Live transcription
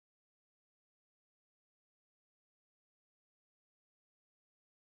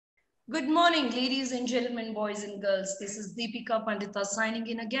Good morning, ladies and gentlemen, boys and girls. This is Deepika Pandita signing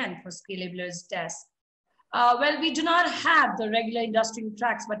in again for Skillablers desk. We do not have the regular industry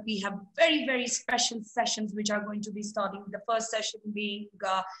tracks, but we have very, very special sessions which are going to be starting. The first session being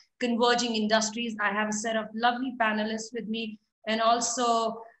Converging Industries. I have a set of lovely panelists with me and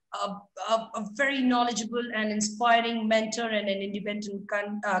also a very knowledgeable and inspiring mentor and an independent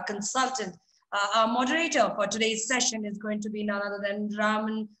consultant. Our moderator for today's session is going to be none other than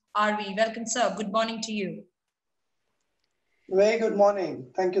Raman RV. Welcome, sir. Good morning to you. Very good morning.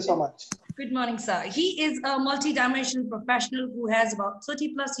 Thank you so much. Good morning, sir. He is a multi-dimensional professional who has about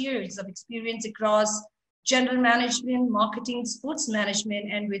 30 plus years of experience across general management, marketing, sports management,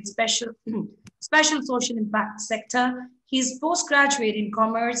 and with special social impact sector. He's postgraduate in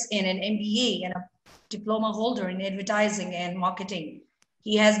commerce and an MBA and a diploma holder in advertising and marketing.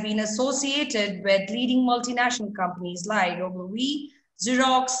 He has been associated with leading multinational companies like Ogilvy,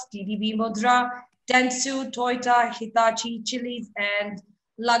 Xerox, TDB Mudra, Dentsu, Toyota, Hitachi, Chili's, and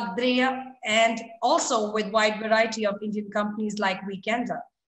Lagdrea, and also with wide variety of Indian companies like Weekender,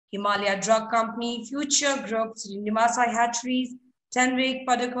 Himalaya Drug Company, Future Group, Srinivasa Hatcheries, Tenvik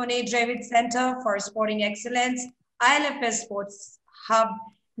Padukone Dravid Center for Sporting Excellence, ILFS Sports Hub,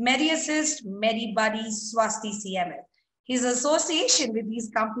 MediAssist, MediBuddy, Swasti CMS. His association with these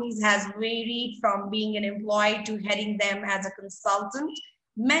companies has varied from being an employee to heading them as a consultant,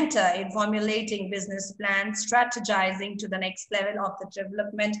 mentor in formulating business plans, strategizing to the next level of the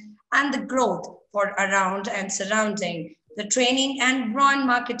development and the growth for around and surrounding. The training and brand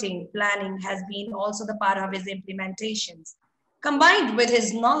marketing planning has been also the part of his implementations. Combined with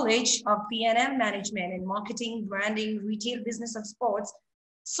his knowledge of P&M management and marketing, branding, retail business of sports,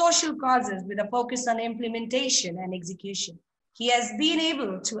 social causes with a focus on implementation and execution, he has been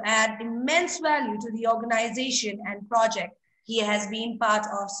able to add immense value to the organization and project he has been part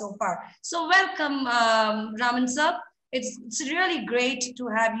of so far. So welcome, Raman sir. It's really great to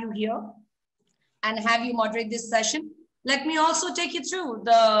have you here and have you moderate this session. Let me also take you through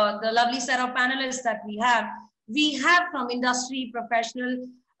the lovely set of panelists that we have. We have from industry professional,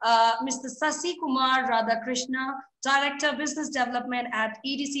 Mr. Sasi Kumar Radhakrishna, Director Business Development at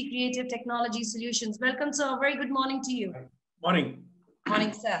EDC Creative Technology Solutions. Welcome, sir. Very good morning to you. Morning.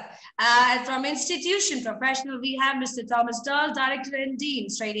 Morning, sir. From institution professional, we have Mr. Thomas Dahl, Director and Dean,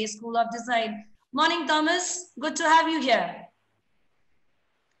 Straight A School of Design. Morning, Thomas. Good to have you here.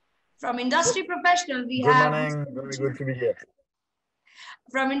 From industry professional, we have... Good morning. Very good to be here.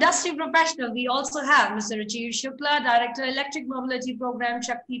 From industry professional, we also have Mr. Rajiv Shukla, Director, Electric Mobility Program,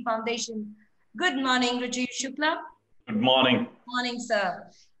 Shakti Foundation. Good morning, Rajiv Shukla. Good morning. Morning, sir.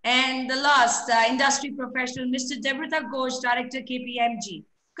 And the last industry professional, Mr. Debrata Ghosh, Director, KPMG.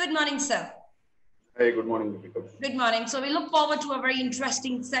 Good morning, sir. Hey, good morning, Deepika. Good morning. So we look forward to a very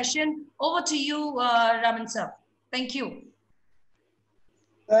interesting session. Over to you, Raman, sir. Thank you.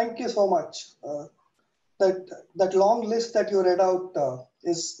 Thank you so much. That long list that you read out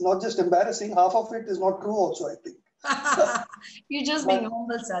is not just embarrassing, half of it is not true also, I think. You're just being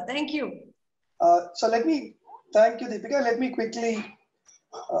humble, sir. Thank you. So thank you, Deepika. Let me quickly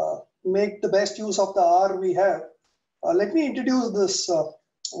make the best use of the hour we have. Let me introduce this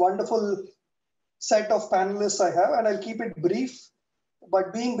wonderful set of panelists I have, and I'll keep it brief.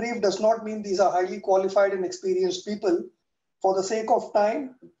 But being brief does not mean these are highly qualified and experienced people. For the sake of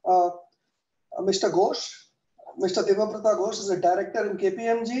time, Mr. Ghosh, Mr. Devabrata Ghosh is a director in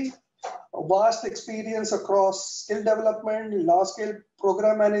KPMG, a vast experience across skill development, large-scale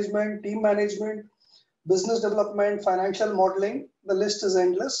program management, team management, business development, financial modeling. The list is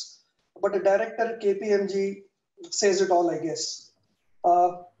endless, but a director at KPMG says it all, I guess.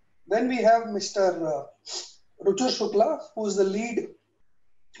 Then we have Mr. Ruchir Shukla,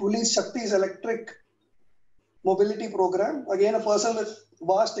 who leads Shakti's Electric Mobility Program. Again, a person with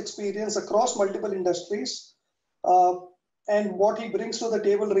vast experience across multiple industries. And what he brings to the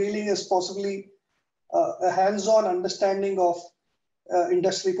table really is possibly a hands-on understanding of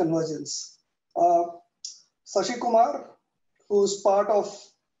industry convergence. Sashi Kumar, who's part of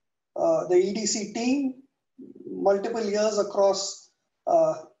the EDC team, multiple years across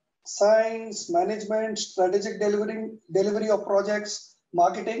science, management, strategic delivery of projects,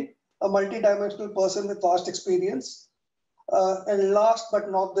 marketing, a multi-dimensional person with vast experience. And last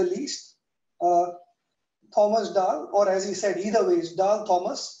but not the least, Thomas Dahl, or as he said, either ways, Dahl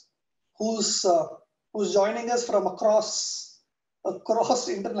Thomas, who's joining us from across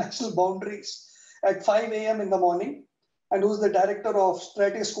international boundaries at 5 a.m. in the morning, and who's the director of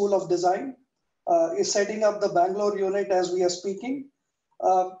Straight A School of Design, is setting up the Bangalore unit as we are speaking,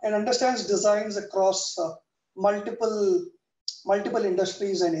 and understands designs across multiple multiple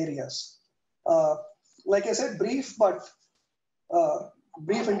industries and areas. Like I said, brief, but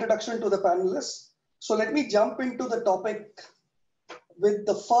brief introduction to the panelists. So let me jump into the topic with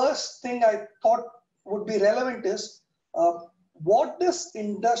the first thing I thought would be relevant is what does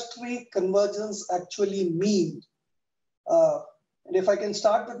industry convergence actually mean? And if I can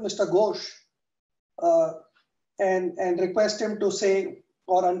start with Mr. Ghosh and request him to say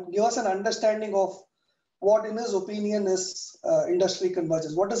or give us an understanding of what, in his opinion, is industry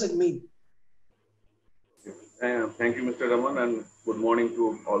convergence. What does it mean? Thank you, Mr. Raman, and good morning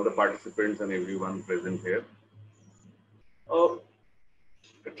to all the participants and everyone present here.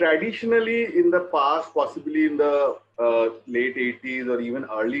 Traditionally, in the past, possibly in the late 80s or even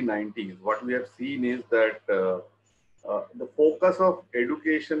early 90s, what we have seen is that the focus of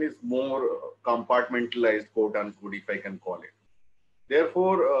education is more compartmentalized, quote unquote, if I can call it.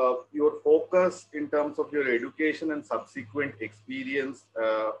 Therefore, your focus in terms of your education and subsequent experience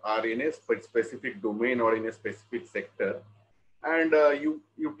are in a specific domain or in a specific sector. And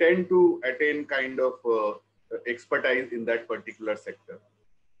you tend to attain kind of expertise in that particular sector.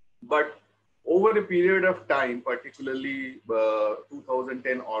 But over a period of time, particularly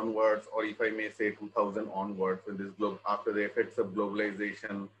 2010 onwards, or if I may say 2000 onwards, in this after the effects of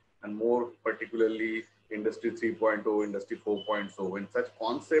globalization and more particularly Industry 3.0, Industry 4.0, when such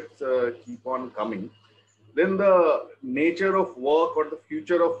concepts keep on coming, then the nature of work or the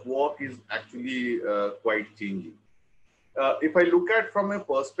future of work is actually quite changing. If I look at from a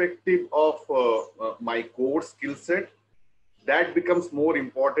perspective of my core skill set, that becomes more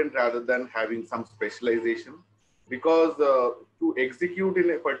important rather than having some specialization, because to execute in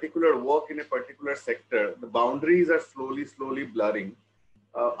a particular work in a particular sector, the boundaries are slowly blurring.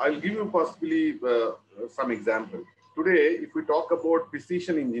 I'll give you possibly some example. Today, if we talk about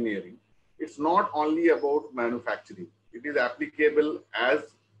precision engineering, it's not only about manufacturing. It is applicable as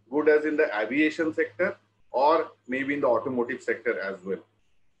good as in the aviation sector or maybe in the automotive sector as well.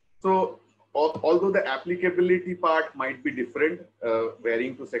 So although the applicability part might be different,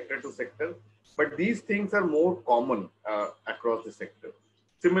 varying to sector, but these things are more common across the sector.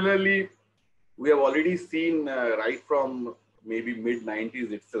 Similarly, we have already seen right from maybe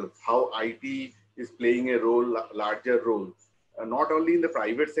mid-90s itself, how IT is playing a larger role, not only in the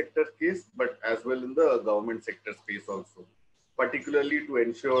private sector case, but as well in the government sector space also, particularly to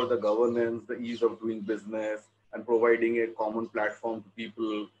ensure the governance, the ease of doing business, and providing a common platform to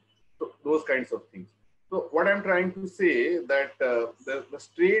people. So those kinds of things. So what I'm trying to say that the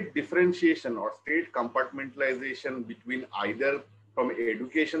straight differentiation or straight compartmentalization between either from an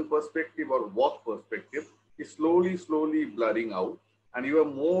education perspective or work perspective is slowly blurring out, and you are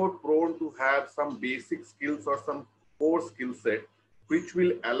more prone to have some basic skills or some core skill set which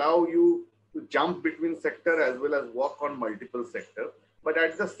will allow you to jump between sector as well as work on multiple sectors. But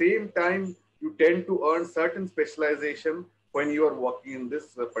at the same time, you tend to earn certain specialization when you are working in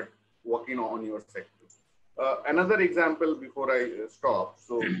this working on your sector. Another example before I stop.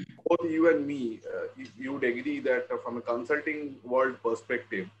 So both you and me, you would agree that from a consulting world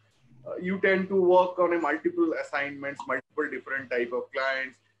perspective, you tend to work on a multiple assignments, multiple different type of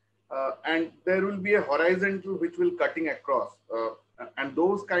clients, and there will be a horizontal which will cutting across. And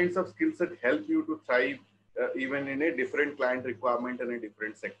those kinds of skill set help you to thrive even in a different client requirement and a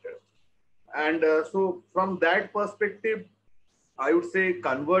different sector. And so from that perspective, I would say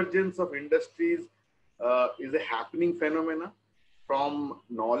convergence of industries is a happening phenomena from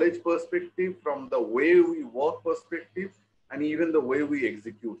knowledge perspective, from the way we work perspective, and even the way we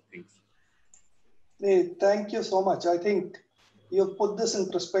execute things. Hey, thank you so much. I think you've put this in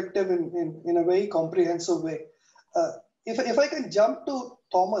perspective in a very comprehensive way. If I can jump to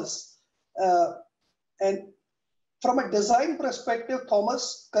Thomas, and from a design perspective,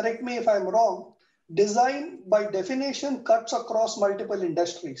 Thomas, correct me if I'm wrong, design by definition cuts across multiple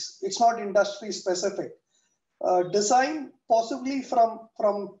industries. It's not industry specific. Design possibly from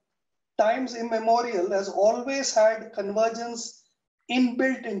times immemorial has always had convergence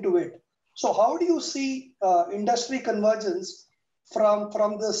inbuilt into it. So how do you see industry convergence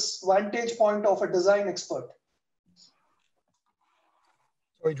from this vantage point of a design expert?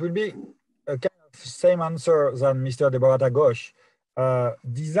 So it will be a kind of same answer than Mr. Deborata Ghosh.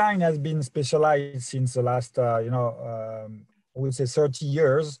 Design has been specialized since the last, I would say 30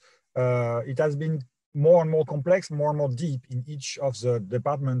 years. It has been more and more complex, more and more deep in each of the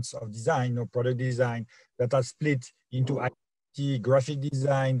departments of design or product design that are split into IT, graphic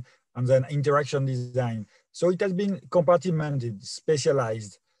design, and then interaction design. So it has been compartmented,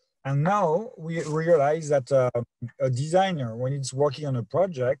 specialized. And now we realize that a designer, when it's working on a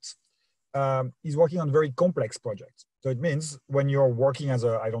project, is working on very complex projects. So it means when you're working as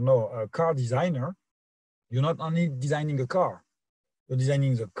a, I don't know, a car designer, you're not only designing a car, you're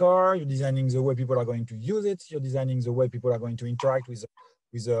designing the car, you're designing the way people are going to use it, you're designing the way people are going to interact with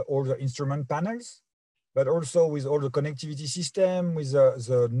all the instrument panels, but also with all the connectivity system, with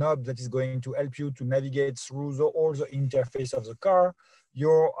the knob that is going to help you to navigate through all the interface of the car. You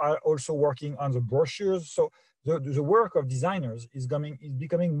are also working on the brochures. So the work of designers is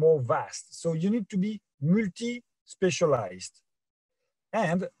becoming more vast. So you need to be multi-specialized.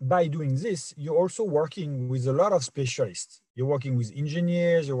 And by doing this, you're also working with a lot of specialists. You're working with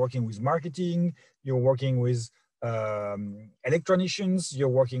engineers, you're working with marketing, you're working with electronicians, you're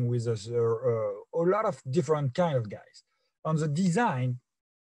working with a lot of different kind of guys. On the design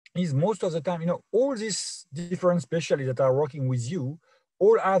is most of the time, all these different specialists that are working with you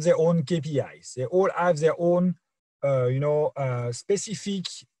all have their own KPIs. They all have their own, specific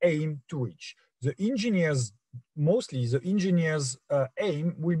aim to reach. The engineers, mostly the engineers'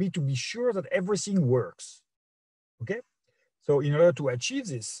 aim will be to be sure that everything works, okay? So in order to achieve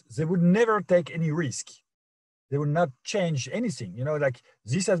this, they would never take any risk. They will not change anything, like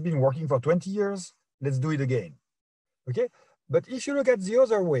this has been working for 20 years, let's do it again, okay? But if you look at the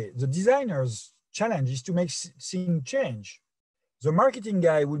other way, the designer's challenge is to make things change. The marketing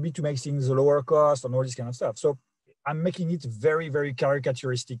guy will be to make things lower cost and all this kind of stuff. So I'm making it very, very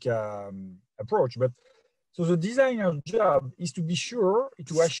caricaturistic approach, but so the designer's job is to be sure,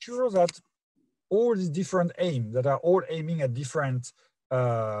 to assure that all these different aims that are all aiming at different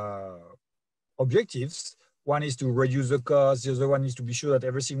objectives. One is to reduce the cost. The other one is to be sure that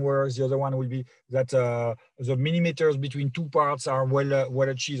everything works. The other one will be that the millimeters between two parts are well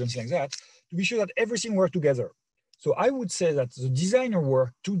achieved and things like that, to be sure that everything works together. So I would say that the designer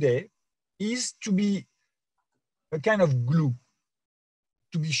work today is to be a kind of glue,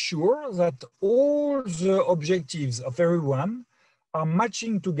 to be sure that all the objectives of everyone are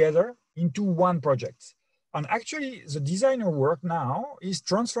matching together into one project. And actually, the designer work now is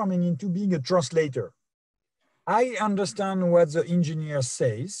transforming into being a translator. I understand what the engineer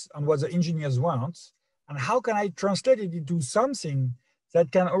says and what the engineers want, and how can I translate it into something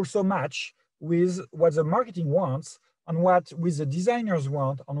that can also match with what the marketing wants and what with the designers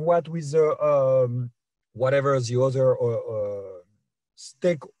want and what with the whatever the other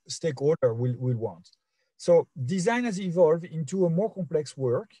stakeholder will want. So design has evolved into a more complex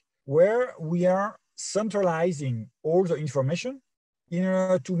work where we are centralizing all the information in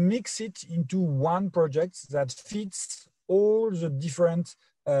order to mix it into one project that fits all the different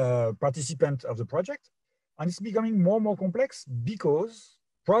participants of the project. And it's becoming more and more complex because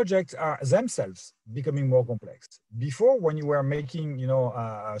projects are themselves becoming more complex. Before, when you were making,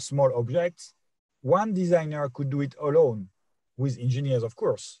 small objects, one designer could do it alone with engineers, of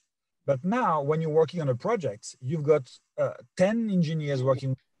course. But now, when you're working on a project, you've got 10 engineers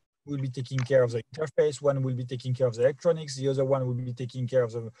working, will be taking care of the interface, one will be taking care of the electronics, the other one will be taking care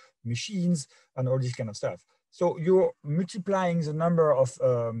of the machines and all this kind of stuff. So you're multiplying the number of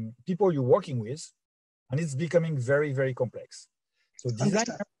people you're working with, and it's becoming very, very complex. So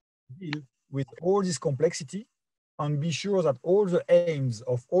designers deal with all this complexity and be sure that all the aims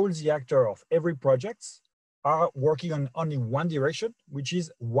of all the actors of every project are working on only one direction, which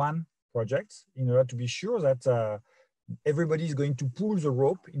is one project, in order to be sure that everybody is going to pull the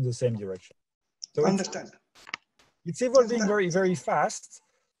rope in the same direction. So it's evolving very, very fast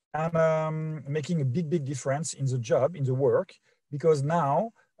and making a big, big difference in the job, in the work, because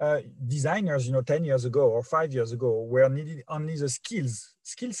now designers, 10 years ago or 5 years ago, were needed only the skill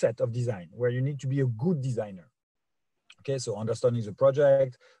set of design, where you need to be a good designer. Okay, so understanding the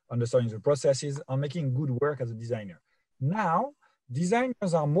project, understanding the processes, and making good work as a designer. Now,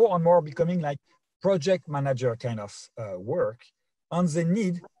 designers are more and more becoming like project manager kind of work, and they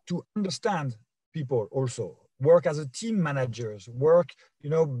need to understand people also, work as a team managers, work,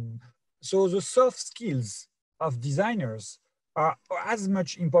 so the soft skills of designers are as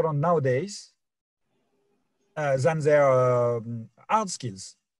much important nowadays than their hard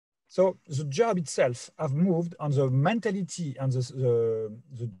skills. So the job itself have moved, and the mentality and the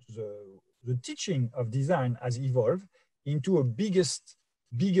teaching of design has evolved into a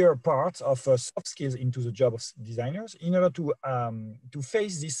bigger part of soft skills into the job of designers in order to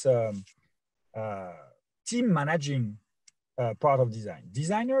face this team managing part of design.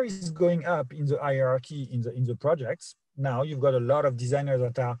 Designer is going up in the hierarchy in the projects. Now you've got a lot of designers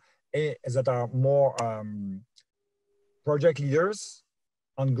that are more project leaders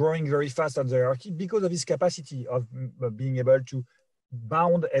and growing very fast on the hierarchy because of his capacity of being able to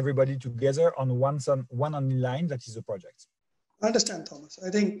bound everybody together on one only line that is a project. I understand, Thomas. I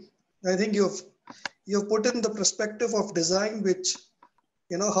think you've you've put in the perspective of design, which,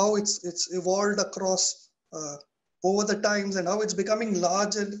 how it's evolved across over the times and how it's becoming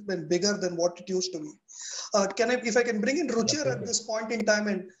larger and bigger than what it used to be. If I can bring in Ruchir at this point in time,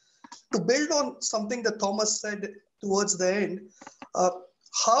 and to build on something that Thomas said towards the end,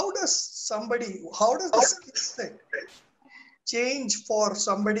 how does the skill set change for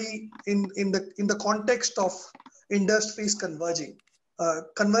somebody in the context of industries converging?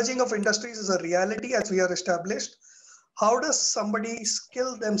 Converging of industries is a reality as we are established. How does somebody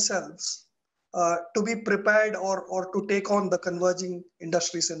skill themselves to be prepared or to take on the converging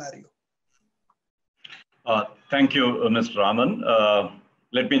industry scenario? Thank you, Mr. Raman.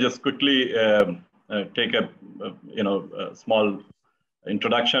 Let me just quickly take a small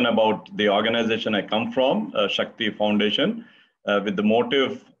introduction about the organization I come from, Shakti Foundation, with the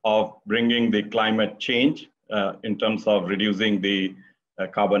motive of bringing the climate change in terms of reducing the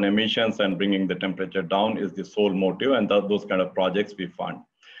carbon emissions and bringing the temperature down is the sole motive, and those kind of projects we fund.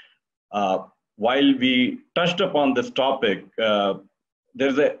 While we touched upon this topic,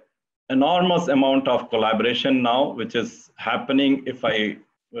 there's an enormous amount of collaboration now, which is happening if I,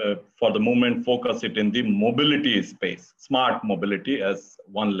 for the moment, focus it in the mobility space, smart mobility as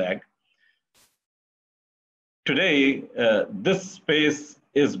one leg. Today, this space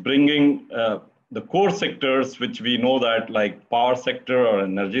is bringing the core sectors, which we know that like power sector or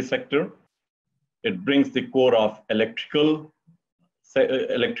energy sector. It brings the core of electrical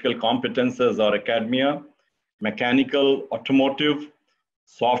competences or academia, mechanical, automotive,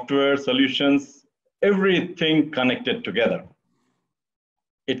 software solutions, everything connected together.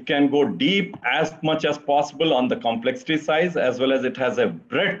 It can go deep as much as possible on the complexity size, as well as it has a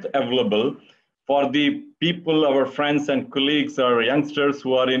breadth available for the people, our friends and colleagues or youngsters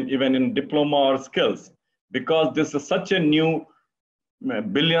who are even in diploma or skills, because this is such a new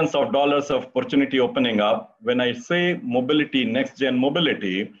billions of dollars of opportunity opening up. When I say mobility, next gen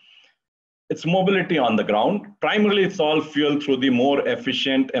mobility, it's mobility on the ground. Primarily, it's all fueled through the more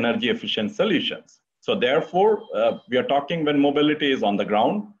efficient, energy efficient solutions. So therefore, we are talking when mobility is on the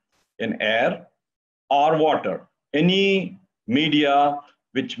ground, in air or water, any media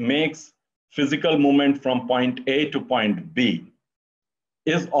which makes physical movement from point A to point B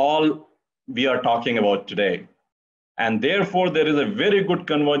is all we are talking about today. And therefore, there is a very good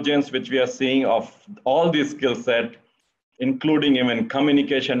convergence which we are seeing of all these skill set, including even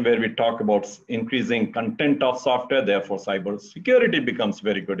communication, where we talk about increasing content of software. Therefore, cyber security becomes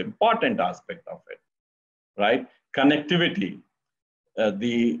very good, important aspect of it, right? Connectivity,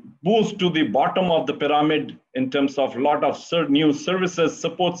 the boost to the bottom of the pyramid in terms of a lot of new services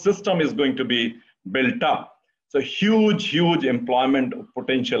support system is going to be built up. So huge employment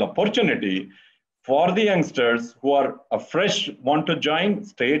potential opportunity for the youngsters who are fresh, want to join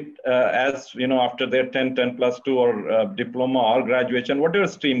state as after their 10+2 or diploma or graduation, whatever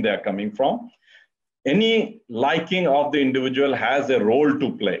stream they are coming from. Any liking of the individual has a role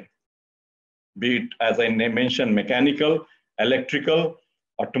to play, be it, as I mentioned, mechanical, electrical,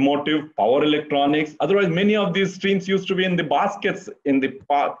 automotive, power electronics. Otherwise, many of these streams used to be in the baskets in the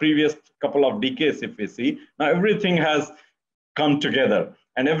previous couple of decades, if we see. Now everything has come together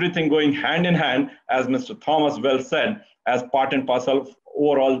and everything going hand in hand, as Mr. Thomas well said, as part and parcel of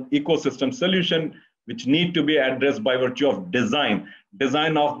overall ecosystem solution, which need to be addressed by virtue of design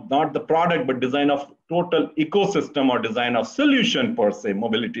of not the product, but design of total ecosystem or design of solution per se,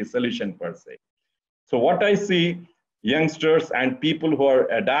 mobility solution per se. So what I see, youngsters and people who are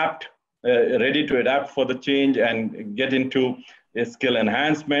ready to adapt for the change and get into a skill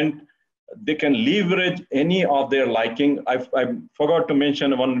enhancement, they can leverage any of their liking. I forgot to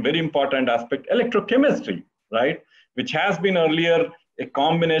mention one very important aspect, electrochemistry, right? Which has been earlier a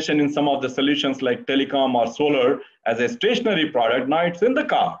combination in some of the solutions like telecom or solar as a stationary product. Now it's in the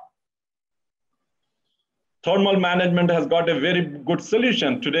car. Thermal management has got a very good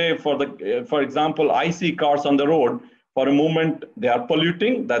solution today for example, I see cars on the road. For a moment, they are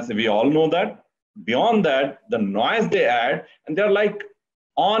polluting. We all know that. Beyond that, the noise they add, and they're like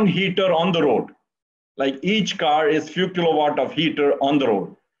on heater on the road. Like each car is few kilowatt of heater on the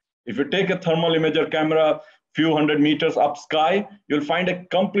road. If you take a thermal imager camera, few hundred meters up sky, you'll find a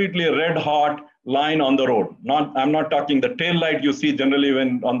completely red hot line on the road. I'm not talking the tail light you see generally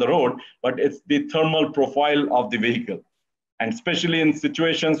when on the road, but it's the thermal profile of the vehicle. And especially in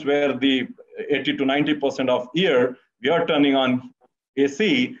situations where the 80 to 90% of year, we are turning on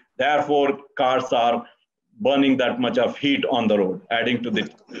AC, therefore cars are burning that much of heat on the road, adding to the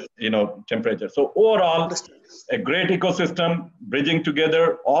temperature. So overall, a great ecosystem, bridging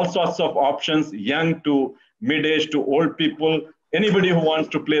together all sorts of options, young to mid-age to old people, Anybody who wants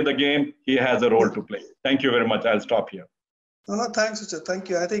to play the game, he has a role to play. Thank you very much. I'll stop here. No, thanks, Ruchir. Thank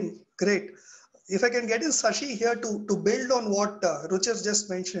you. I think great. If I can get in Sashi here to build on what Ruchir just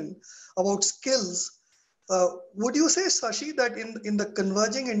mentioned about skills, would you say, Sashi, that in the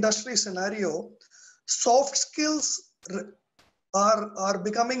converging industry scenario, soft skills are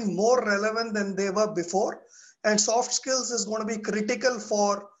becoming more relevant than they were before, and soft skills is going to be critical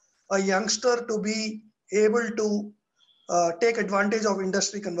for a youngster to be able to take advantage of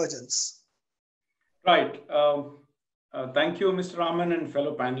industry convergence? Right. Thank you, Mr. Raman and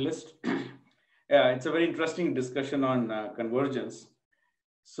fellow panelists. Yeah, it's a very interesting discussion on convergence.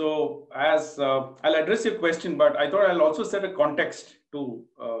 So as I'll address your question, but I thought I'll also set a context to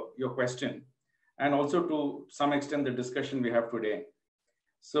your question and also to some extent the discussion we have today.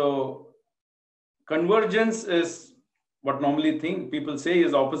 So convergence is what normally people say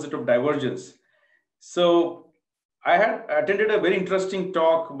is opposite of divergence. So I had attended a very interesting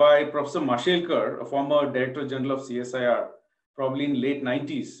talk by Professor Mashelkar, a former Director General of CSIR, probably in late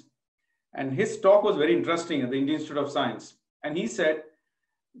 90s. And his talk was very interesting at the Indian Institute of Science. And he said,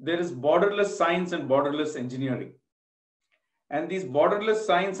 there is borderless science and borderless engineering. And these borderless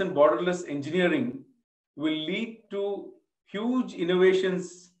science and borderless engineering will lead to huge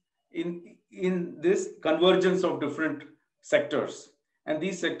innovations in this convergence of different sectors. And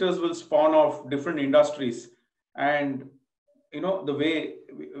these sectors will spawn off different industries and the way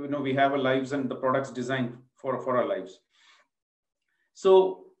we have our lives and the products designed for our lives.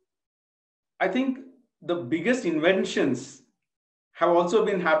 So I think the biggest inventions have also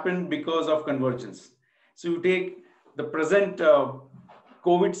been happened because of convergence. So you take the present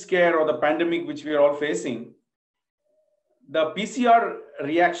COVID scare or the pandemic which we are all facing, the PCR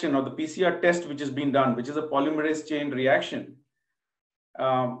reaction or the PCR test which has been done, which is a polymerase chain reaction.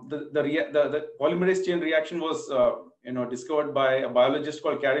 The polymerase chain reaction was discovered by a biologist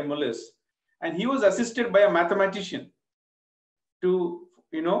called Carey Mullis, and he was assisted by a mathematician to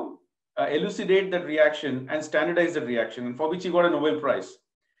elucidate that reaction and standardize the reaction, and for which he got a Nobel Prize.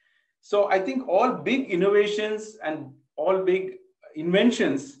 So I think all big innovations and all big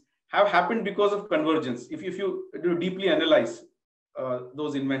inventions have happened because of convergence, if you do deeply analyze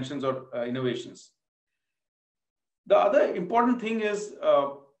those inventions or innovations. The other important thing is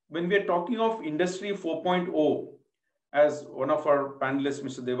when we are talking of Industry 4.0, as one of our panelists,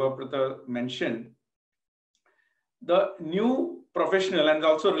 Mr. Devaprata, mentioned, the new professional, and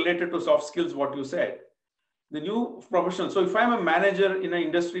also related to soft skills, what you said, the new professional. So if I'm a manager in an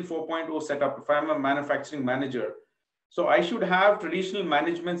Industry 4.0 setup, if I'm a manufacturing manager, so I should have traditional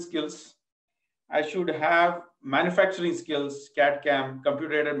management skills. I should have manufacturing skills, CAD/CAM,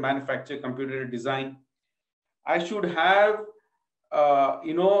 computer-aided manufacture, computer-aided design. I should have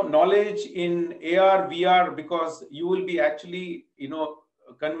knowledge in AR, VR, because you will be actually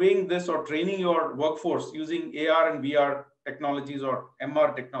conveying this or training your workforce using AR and VR technologies or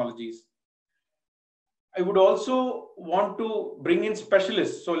MR technologies. I would also want to bring in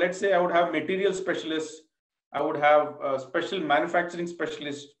specialists. So let's say I would have material specialists. I would have a special manufacturing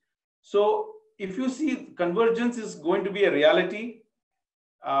specialist. So if you see, convergence is going to be a reality.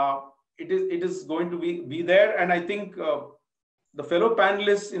 It is going to be there. And I think the fellow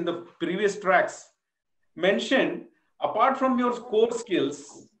panelists in the previous tracks mentioned, apart from your core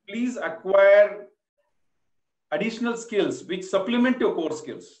skills, please acquire additional skills which supplement your core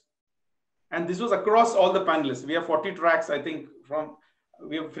skills. And this was across all the panelists. We have 40 tracks, I think,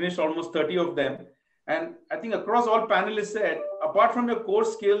 we have finished almost 30 of them. And I think across all panelists said, apart from your core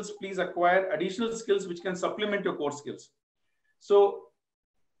skills, please acquire additional skills which can supplement your core skills. So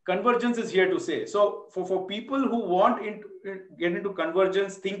convergence is here to stay. So for people who want to get into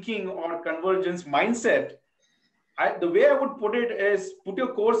convergence thinking or convergence mindset, the way I would put it is put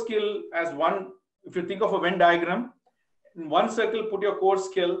your core skill as one. If you think of a Venn diagram, in one circle, put your core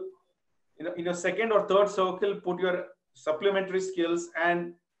skill. In your second or third circle, put your supplementary skills,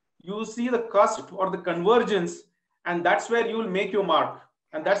 and you see the cusp or the convergence, and that's where you will make your mark,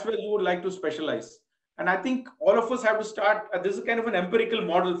 and that's where you would like to specialize. And I think all of us have to start. This is kind of an empirical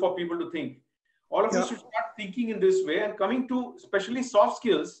model for people to think. All of us should start thinking in this way. And coming to especially soft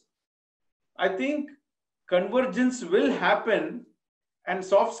skills, I think convergence will happen, and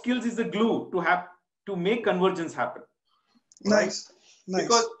soft skills is the glue to make convergence happen. Nice. Right? Nice.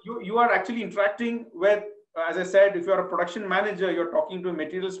 Because you are actually interacting with, as I said, if you're a production manager, you're talking to a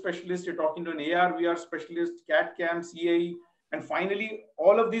material specialist, you're talking to an AR, VR specialist, CAD/CAM, CAE, and finally,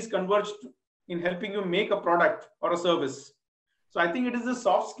 all of these converge in helping you make a product or a service. So I think it is the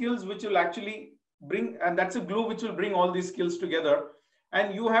soft skills which will actually bring, and that's a glue which will bring all these skills together.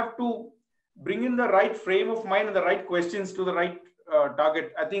 And you have to bring in the right frame of mind and the right questions to the right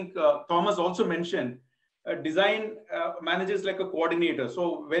target. I think Thomas also mentioned design managers like a coordinator.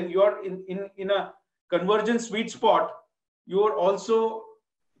 So when you're in a convergence sweet spot, you're also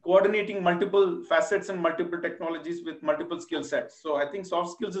coordinating multiple facets and multiple technologies with multiple skill sets. So I think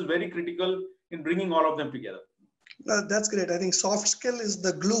soft skills is very critical in bringing all of them together. That's great. I think soft skill is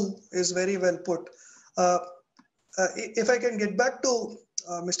the glue, is very well put. If I can get back to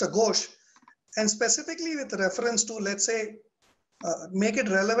Mr. Ghosh, and specifically with reference to, let's say, make it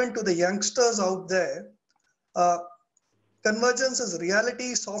relevant to the youngsters out there, convergence is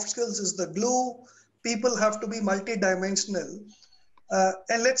reality, soft skills is the glue, people have to be multidimensional.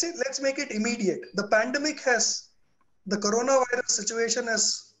 And let's make it immediate. The coronavirus situation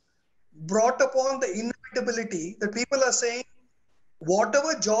has brought upon the inevitability that people are saying,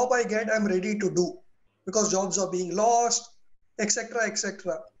 whatever job I get, I'm ready to do because jobs are being lost, etc.,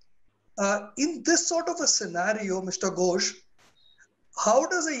 etc. In this sort of a scenario, Mr. Ghosh, how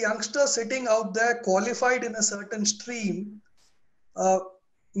does a youngster sitting out there qualified in a certain stream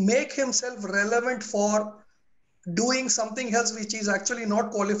make himself relevant for doing something else which he's actually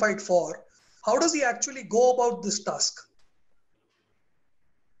not qualified for? How does he actually go about this task?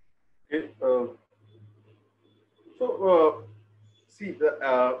 Okay, see,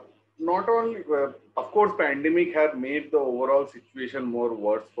 not only, of course, pandemic has made the overall situation more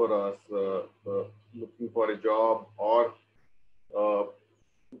worse for us, looking for a job or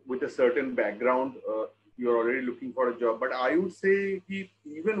with a certain background, you're already looking for a job. But I would say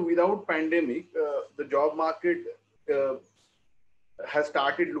even without pandemic, the job market has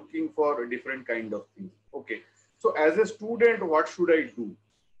started looking for a different kind of things. Okay, so as a student, what should I do?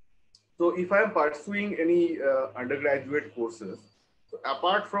 So if I'm pursuing any undergraduate courses, so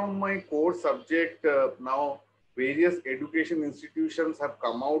apart from my core subject, now various education institutions have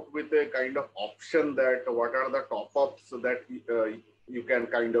come out with a kind of option that what are the top-ups that you can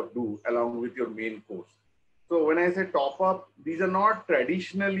kind of do along with your main course. So when I say top-up, these are not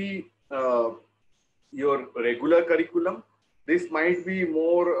traditionally your regular curriculum. This might be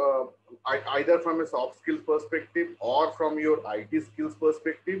more either from a soft skills perspective or from your IT skills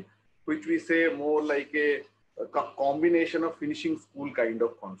perspective, which we say more like a combination of finishing school kind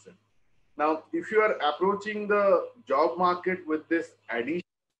of concept. Now, if you are approaching the job market with this additional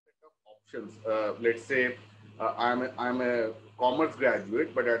set of options, let's say I'm a commerce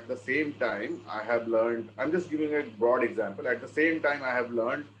graduate, but at the same time I have learned, I'm just giving a broad example, at the same time I have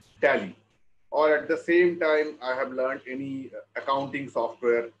learned Tally, or at the same time I have learned any accounting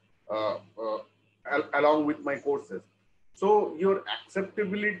software along with my courses. So your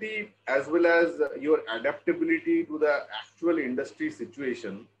acceptability as well as your adaptability to the actual industry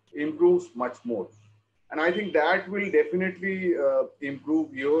situation improves much more. And I think that will definitely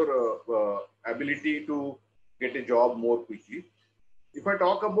improve your ability to get a job more quickly. If I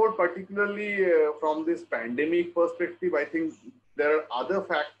talk about particularly from this pandemic perspective, I think there are other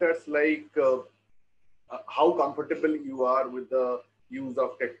factors like how comfortable you are with the use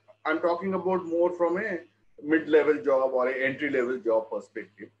of tech. I'm talking about more from a mid-level job or an entry-level job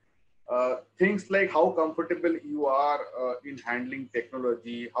perspective. Things like how comfortable you are in handling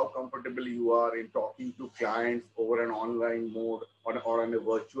technology, how comfortable you are in talking to clients over an online mode or on a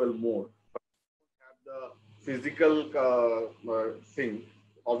virtual mode. Have the physical thing.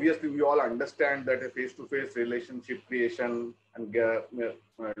 Obviously, we all understand that a face-to-face relationship creation and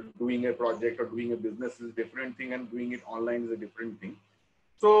doing a project or doing a business is a different thing, and doing it online is a different thing.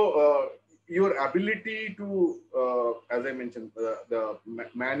 So your ability to, as I mentioned,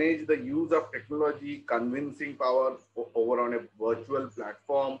 manage the use of technology, convincing power over on a virtual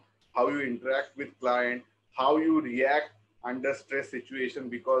platform, how you interact with client, how you react under stress situation,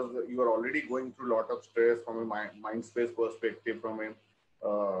 because you are already going through a lot of stress from a mind space perspective, from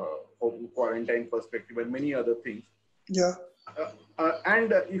a quarantine perspective, and many other things. Yeah.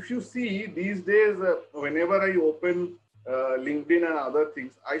 And if you see these days, whenever I open LinkedIn and other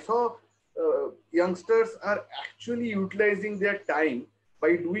things, I saw youngsters are actually utilizing their time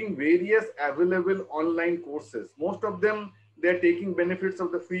by doing various available online courses. Most of them, they're taking benefits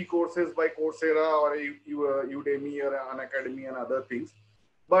of the free courses by Coursera or Udemy or Unacademy and other things.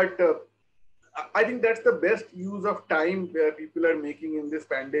 But I think that's the best use of time where people are making in this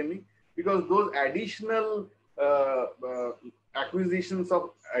pandemic, because those additional acquisitions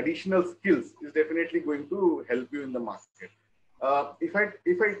of additional skills is definitely going to help you in the market.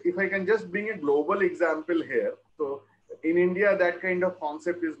 If I can just bring a global example here. So in India, that kind of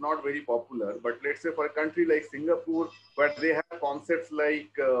concept is not very popular. But let's say for a country like Singapore, where they have concepts like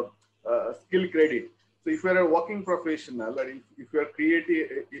skill credit. So if you are a working professional, or if you are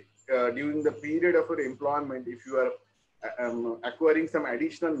creating during the period of your employment, if you are acquiring some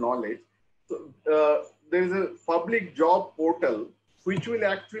additional knowledge. So there is a public job portal which will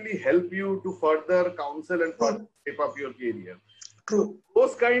actually help you to further counsel and further shape up your career. True.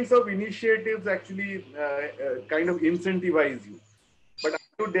 Those kinds of initiatives actually kind of incentivize you. But I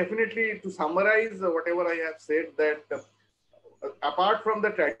would definitely, to summarize whatever I have said, that apart from the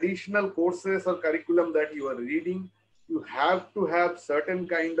traditional courses or curriculum that you are reading, you have to have certain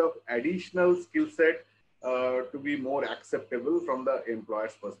kind of additional skill set to be more acceptable from the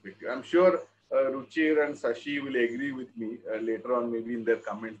employer's perspective. I'm sure Ruchir and Sashi will agree with me later on. Maybe in their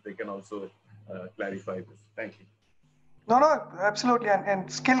comments they can also clarify this. Thank you. No, absolutely. And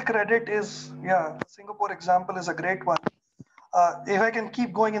skill credit is, yeah, Singapore example is a great one. If I can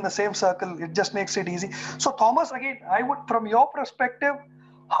keep going in the same circle, it just makes it easy. So Thomas, again, I would, from your perspective,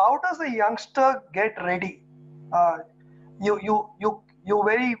 how does a youngster get ready? You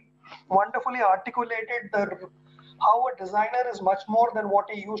very wonderfully articulated how a designer is much more than what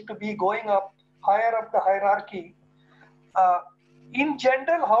he used to be, going up higher up the hierarchy. In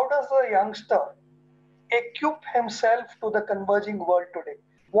general, how does a youngster equip himself to the converging world today?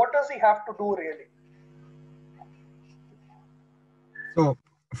 What does he have to do really? So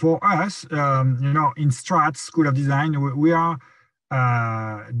for us, in Strat School of Design, we are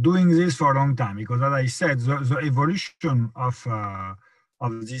doing this for a long time, because as I said, the evolution of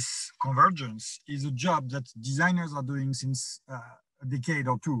this convergence is a job that designers are doing since a decade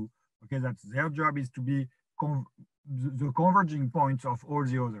or two. Okay, that their job is to be the converging point of all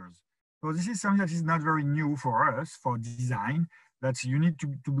the others. So this is something that is not very new for us, for design, that you need to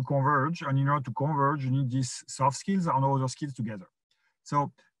be converged, and in order to converge, you need these soft skills and other skills together.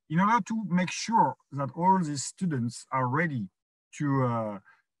 So in order to make sure that all these students are ready to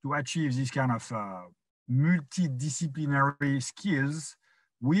achieve this kind of multidisciplinary skills,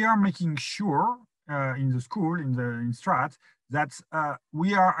 we are making sure in the school, in Strat, that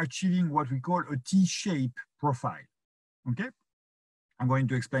we are achieving what we call a T-shape profile. Okay, I'm going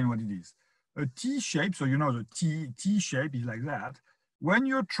to explain what it is. A T-shape, so you know the T-shape is like that. When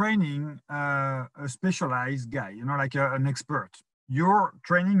you're training a specialized guy, like an expert, you're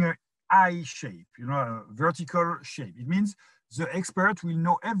training an I shape, a vertical shape. It means the expert will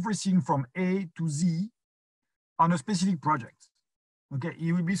know everything from A to Z on a specific project. Okay,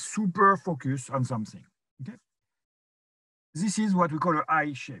 he will be super focused on something. Okay, this is what we call an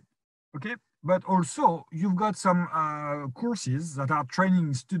I shape. Okay, but also you've got some courses that are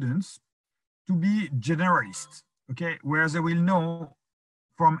training students to be generalists. Okay, where they will know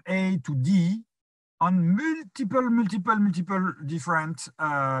from A to D on multiple different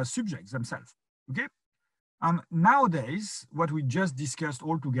subjects themselves. Okay, and nowadays what we just discussed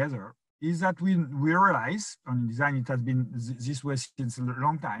all together is that we realize, and in design it has been this way since a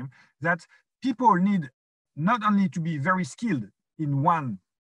long time, that people need not only to be very skilled in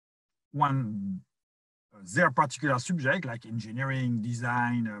their particular subject, like engineering,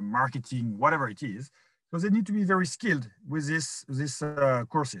 design, marketing, whatever it is. So they need to be very skilled with these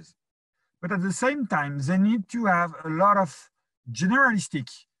courses. But at the same time, they need to have a lot of generalistic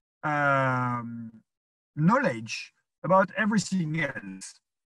knowledge about everything else,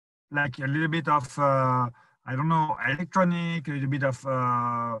 like a little bit of, I don't know, electronic, a little bit of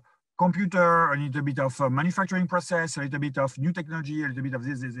computer, a little bit of manufacturing process, a little bit of new technology, a little bit of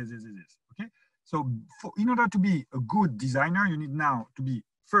this. Okay. So in order to be a good designer, you need now to be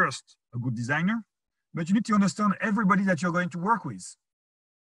first a good designer, but you need to understand everybody that you're going to work with.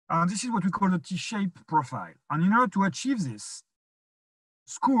 And this is what we call the T-shape profile. And in order to achieve this,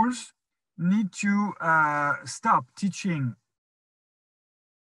 schools need to stop teaching.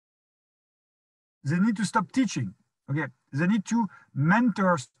 They need to stop teaching. Okay, they need to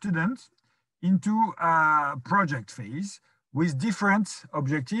mentor students into a project phase with different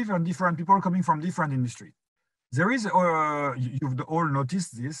objectives and different people coming from different industry. There is, you've all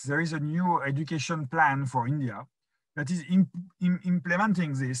noticed this, there is a new education plan for India that is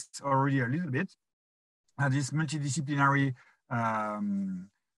implementing this already a little bit. And this multidisciplinary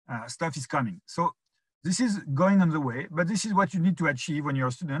stuff is coming. So this is going on the way, but this is what you need to achieve when you're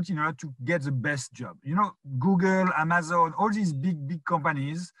a student in order to get the best job. Google, Amazon, all these big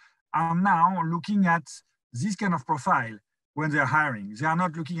companies are now looking at this kind of profile when they're hiring. They are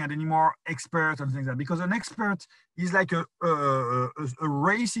not looking at any more expert and things like that, because an expert is like a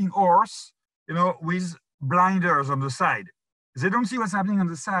racing horse, with blinders on the side. They don't see what's happening on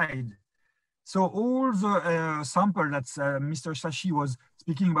the side. So all the sample that Mr. Sashi was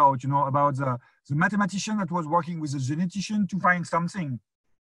speaking about, about the mathematician that was working with a genetician to find something.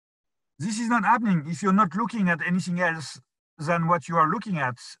 This is not happening if you're not looking at anything else than what you are looking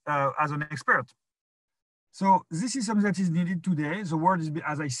at as an expert. So this is something that is needed today. The world is,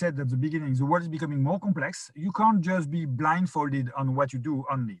 as I said at the beginning, the world is becoming more complex. You can't just be blindfolded on what you do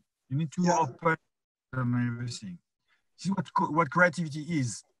only. You need to open everything. This is what creativity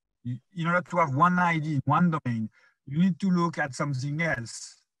is. In order to have one idea in one domain, you need to look at something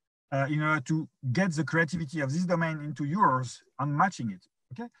else in order to get the creativity of this domain into yours and matching it.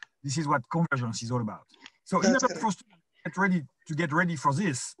 Okay, this is what convergence is all about. So in order for students to get ready for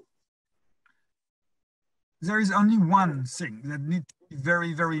this, there is only one thing that needs to be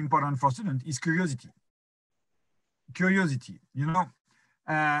very, very important for students is curiosity. Curiosity, you know,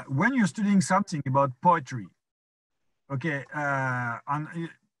 when you're studying something about poetry, okay, and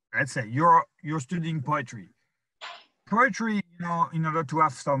let's say you're studying poetry. Poetry, you know, in order to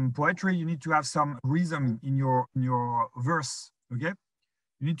have some poetry, you need to have some rhythm in your verse, okay?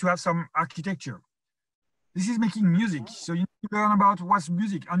 You need to have some architecture. This is making music, so you need to learn about what's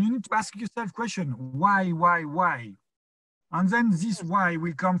music, and you need to ask yourself question, why? And then this why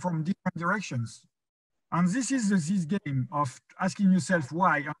will come from different directions. And this is this game of asking yourself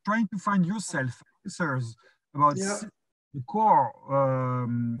why and trying to find yourself answers about the core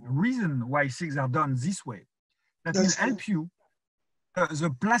reason why things are done this way. That will help you. The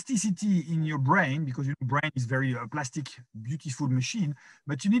plasticity in your brain, because your brain is very plastic, beautiful machine,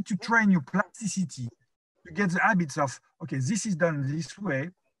 but you need to train your plasticity to get the habits of, okay, this is done this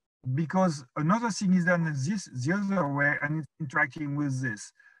way, because another thing is done the other way, and it's interacting with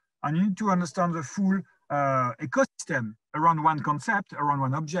this. And you need to understand the full ecosystem around one concept, around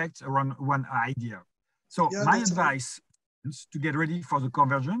one object, around one idea. So my advice is to get ready for the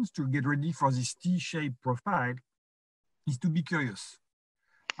convergence, to get ready for this T-shaped profile, is to be curious.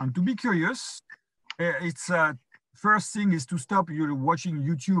 And to be curious, it's first thing is to stop you watching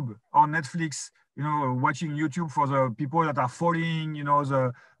YouTube or Netflix, you know, watching YouTube for the people that are falling, you know,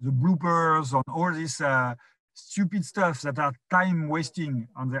 the bloopers on all this stupid stuff that are time wasting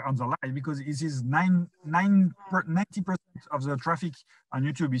on their life, because it is 90% of the traffic on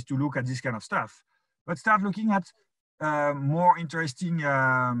YouTube is to look at this kind of stuff. But start looking at more interesting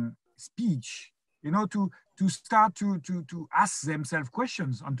speech, you know, to start to ask themselves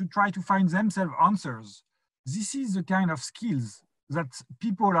questions and to try to find themselves answers. This is the kind of skills that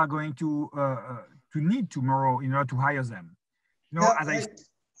people are going to need tomorrow in order to hire them. You know, as I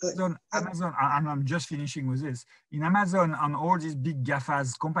said, Amazon, and I'm just finishing with this. In Amazon and all these big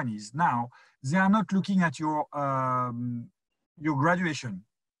GAFA's companies now, they are not looking at your graduation.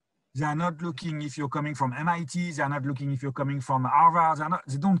 They are not looking if you're coming from MIT. They are not looking if you're coming from Harvard.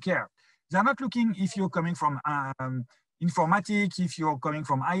 They don't care. They're not looking if you're coming from informatics, if you're coming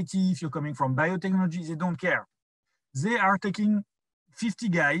from IT, if you're coming from biotechnology. They don't care. They are taking 50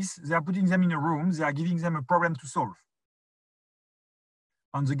 guys, they are putting them in a room, they are giving them a problem to solve.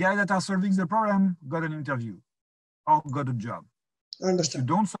 And the guys that are solving the problem got an interview or got a job. I understand. If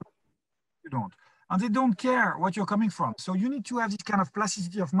you don't solve, you don't. And they don't care what you're coming from. So you need to have this kind of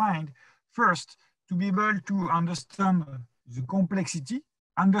plasticity of mind first to be able to understand the complexity.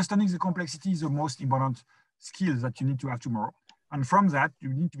 Understanding the complexity is the most important skill that you need to have tomorrow. And from that,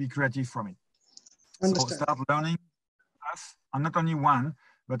 you need to be creative from it. So start learning stuff, and not only one,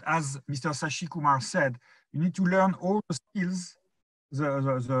 but as Mr. Sashi Kumar said, you need to learn all the skills,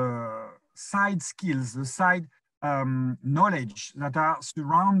 the side skills, the side knowledge that are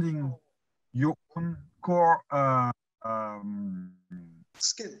surrounding your own core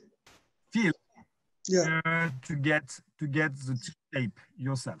skill field to get the T-shape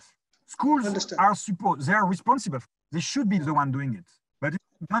yourself. Schools are supposed, they are responsible. They should be the one doing it, but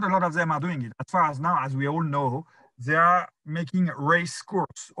not a lot of them are doing it. As far as now, as we all know, they are making race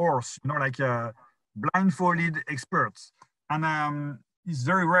course, you know, like blindfolded experts. And it's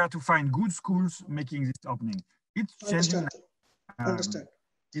very rare to find good schools making this happening. It's changing. Understand.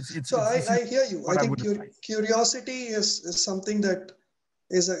 I hear you. I think curiosity is something that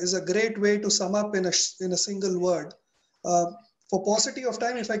is a great way to sum up in a single word. For paucity of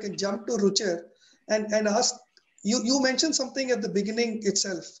time, if I can jump to Ruchir and ask, you mentioned something at the beginning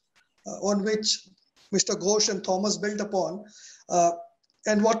itself on which Mr. Ghosh and Thomas built upon.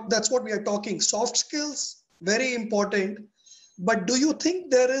 And that's what we are talking. Soft skills, very important. But do you think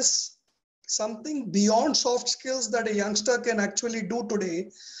there is something beyond soft skills that a youngster can actually do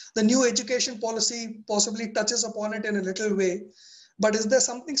today? The new education policy possibly touches upon it in a little way. But is there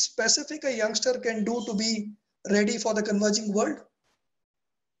something specific a youngster can do to be ready for the converging world?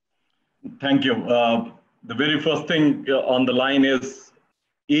 Thank you. The very first thing on the line is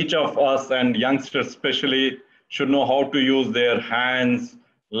each of us, and youngsters especially, should know how to use their hands,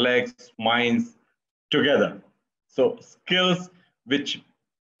 legs, minds together. So skills which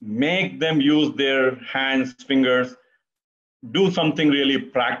make them use their hands, fingers, do something really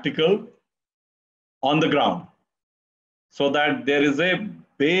practical on the ground, so that there is a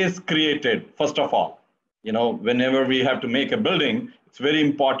base created. First of all, whenever we have to make a building, it's very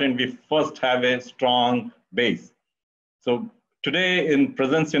important we first have a strong base. So today in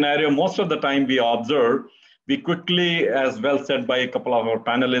present scenario, most of the time we observe, we quickly, as well said by a couple of our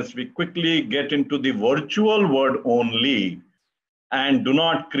panelists, we quickly get into the virtual world only and do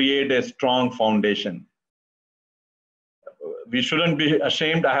not create a strong foundation. We shouldn't be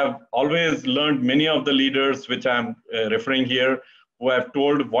ashamed. I have always learned many of the leaders, which I'm referring here, who have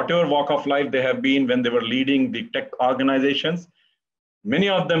told whatever walk of life they have been when they were leading the tech organizations, many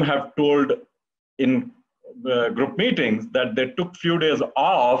of them have told in group meetings that they took few days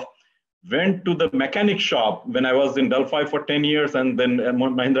off, went to the mechanic shop. When I was in Delphi for 10 years and then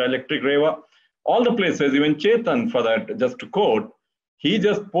Mahindra Electric Reva, all the places, even Chetan for that, just to quote, he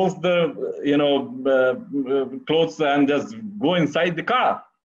just posts the clothes and just go inside the car.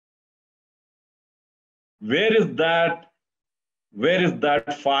 Where is that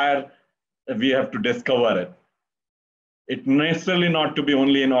fire? We have to discover it. It necessarily not to be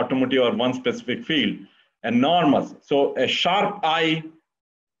only in automotive or one specific field. Enormous. So a sharp eye,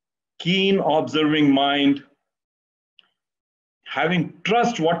 keen observing mind, having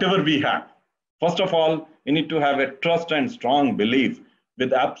trust whatever we have. First of all, we need to have a trust and strong belief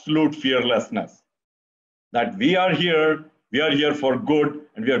with absolute fearlessness that we are here for good,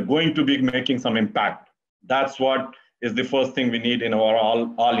 and we are going to be making some impact. That's what is the first thing we need in our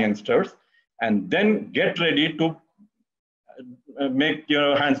all youngsters. And then get ready to make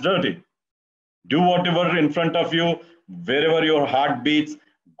your hands dirty. Do whatever in front of you, wherever your heart beats,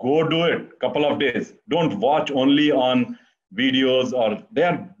 go do it. Couple of days. Don't watch only on videos, or they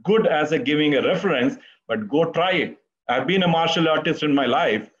are good as a giving a reference, but go try it. I've been a martial artist in my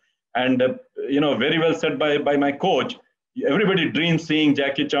life, and very well said by my coach. Everybody dreams seeing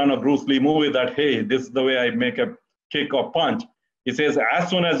Jackie Chan or Bruce Lee movie that, hey, this is the way I make a kick or punch. He says, as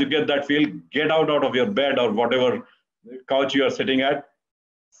soon as you get that feel, get out of your bed or whatever couch you are sitting at,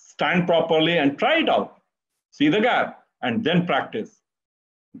 stand properly and try it out. See the gap and then practice.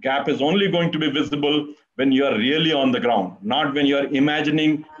 Gap is only going to be visible when you are really on the ground, not when you are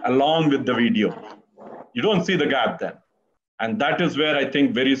imagining along with the video. You don't see the gap then. And that is where I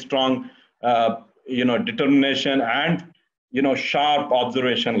think very strong, determination and, sharp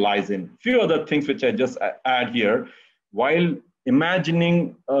observation lies in. Few other things which I just add here. While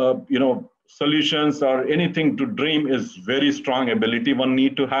imagining, solutions or anything to dream is very strong ability one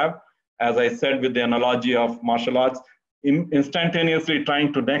need to have. As I said with the analogy of martial arts, instantaneously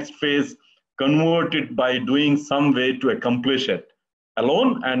trying to next phase, convert it by doing some way to accomplish it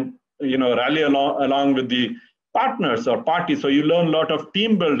alone, and rally along with the partners or parties. So you learn a lot of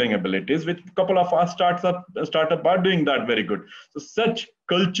team building abilities, which a couple of us startup are doing that very good. So such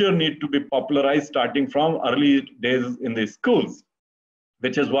culture need to be popularized starting from early days in the schools,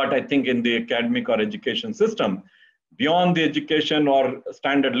 which is what I think in the academic or education system. Beyond the education or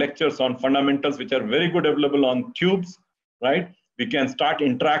standard lectures on fundamentals, which are very good available on tubes, right? We can start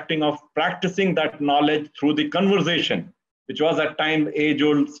interacting of practicing that knowledge through the conversation, which was at time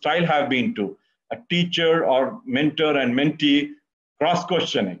age-old style have been to a teacher or mentor and mentee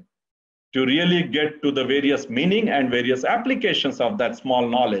cross-questioning to really get to the various meaning and various applications of that small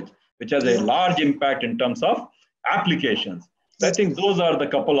knowledge, which has a large impact in terms of applications. So I think those are the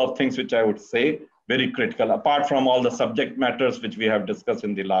couple of things which I would say very critical, apart from all the subject matters which we have discussed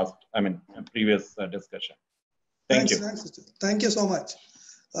in the previous discussion. Thank you. Thank you so much.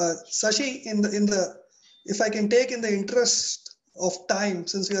 Sashi, if I can take in the interest of time,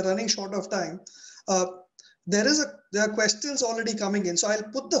 since we are running short of time, there are questions already coming in. So I'll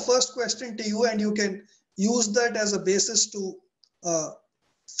put the first question to you, and you can use that as a basis to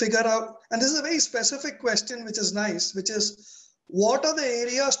figure out. And this is a very specific question, which is nice, which is, what are the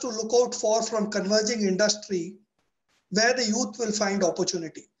areas to look out for from converging industry where the youth will find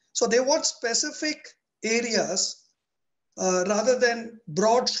opportunity? So they want specific areas rather than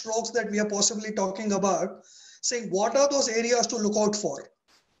broad strokes that we are possibly talking about, saying what are those areas to look out for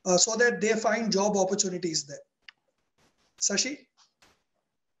so that they find job opportunities there. Sashi?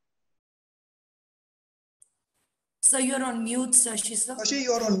 So you're on mute, Sashi, sir. Sashi,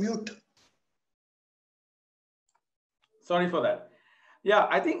 you're on mute. Sorry for that. Yeah,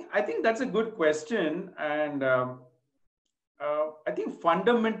 I think that's a good question, and I think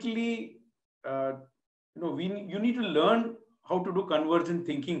fundamentally, you need to learn how to do convergent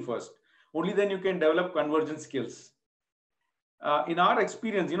thinking first. Only then you can develop convergent skills. In our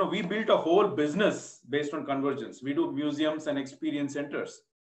experience, we built a whole business based on convergence. We do museums and experience centers.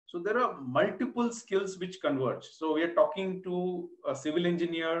 So there are multiple skills which converge. So we are talking to a civil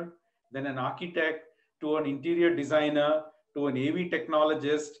engineer, then an architect, to an interior designer, to an AV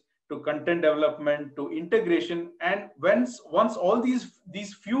technologist, to content development, to integration. And once all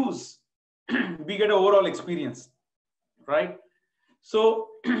these fuse, we get an overall experience, right? So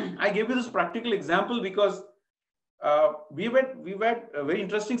I gave you this practical example because we've had very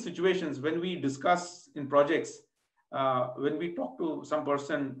interesting situations when we discuss in projects. When we talk to some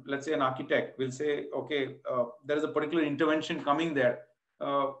person, let's say an architect, we'll say, okay, there is a particular intervention coming there.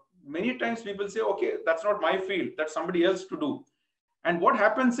 Many times people say, okay, that's not my field, that's somebody else to do. And what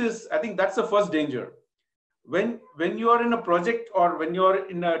happens is, I think that's the first danger. When you are in a project or when you are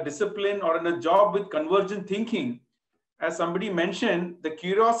in a discipline or in a job with convergent thinking, as somebody mentioned, the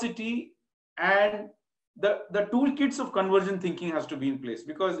curiosity and the toolkits of convergent thinking has to be in place,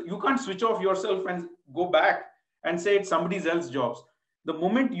 because you can't switch off yourself and go back and say it's somebody else's jobs. The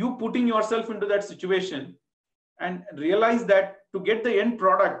moment you putting yourself into that situation and realize that to get the end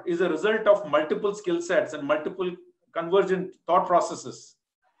product is a result of multiple skill sets and multiple convergent thought processes.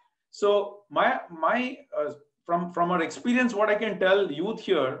 So from our experience, what I can tell youth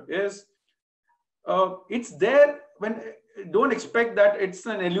here is it's there. Don't expect that it's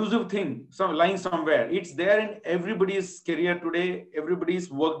an elusive thing, lying somewhere. It's there in everybody's career today,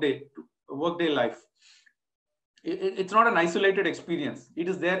 everybody's workday life. It's not an isolated experience. It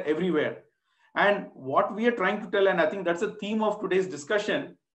is there everywhere. And what we are trying to tell, and I think that's a theme of today's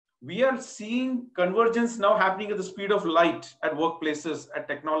discussion, we are seeing convergence now happening at the speed of light at workplaces, at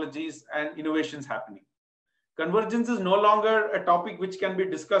technologies and innovations happening. Convergence is no longer a topic which can be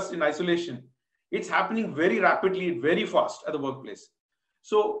discussed in isolation. It's happening very rapidly, very fast at the workplace.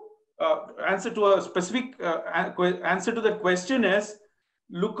 So answer to a specific answer to that question is,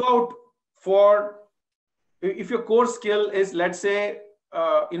 look out for, if your core skill is, let's say,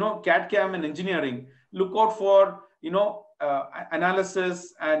 CAD/CAM and engineering, look out for,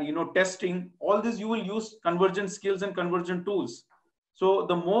 analysis and, testing. All this you will use convergent skills and convergent tools. So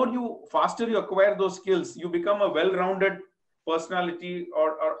the faster you acquire those skills, you become a well-rounded personality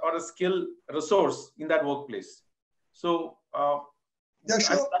or a skill resource in that workplace. So yeah,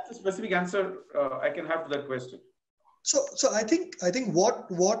 sure. That's a specific answer I can have to that question. So I think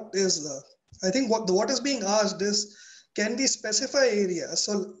what is being asked is, can we specify areas?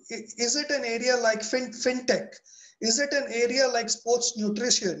 So is it an area like fintech? Is it an area like sports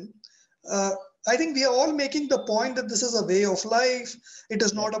nutrition? I think we are all making the point that this is a way of life. It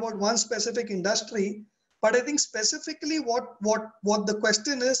is not about one specific industry. But I think specifically what the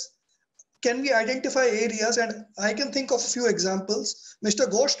question is, can we identify areas? And I can think of a few examples. Mr.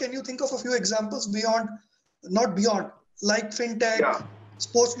 Ghosh, can you think of a few examples like fintech,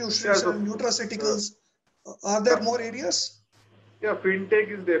 sports nutrition, nutraceuticals? Are there more areas? Yeah, fintech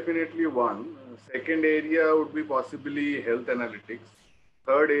is definitely one. Second area would be possibly health analytics.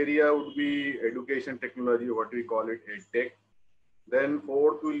 Third area would be education technology, what we call it, EdTech. Then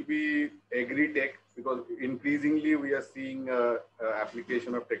fourth will be agri-tech, because increasingly we are seeing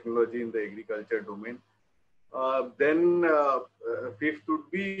application of technology in the agriculture domain. Then fifth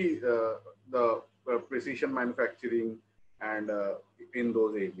would be the precision manufacturing and in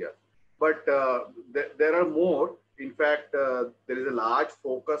those areas. But there are more. In fact, there is a large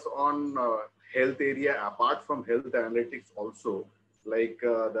focus on health area apart from health analytics also, like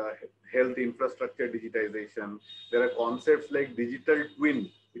the health infrastructure digitization. There are concepts like digital twin,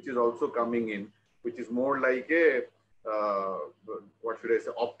 which is also coming in, which is more like a,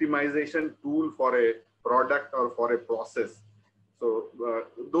 optimization tool for a product or for a process. So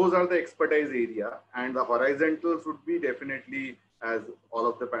those are the expertise area, and the horizontals would be definitely, as all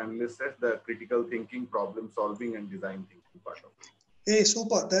of the panelists said, the critical thinking, problem solving and design thinking part of it. Hey,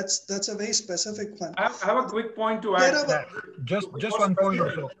 super. That's a very specific one. I have a quick point to add. Just one point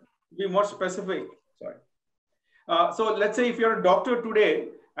also. Be more specific. Sorry. So let's say if you're a doctor today,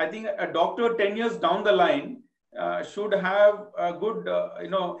 I think a doctor 10 years down the line should have a good,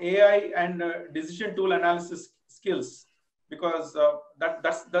 AI and decision tool analysis skills, because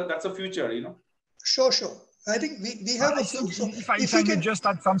that's a future, Sure. I think we have a few. So if I can just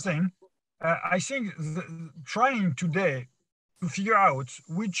add something, I think trying today to figure out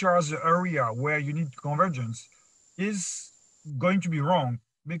which are the area where you need convergence is going to be wrong,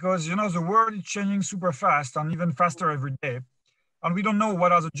 because the world is changing super fast and even faster every day, and we don't know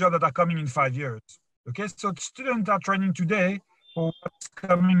what are the jobs that are coming in 5 years. Okay, so students are training today for what's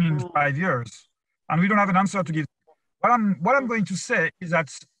coming in 5 years, and we don't have an answer to give. What I'm going to say is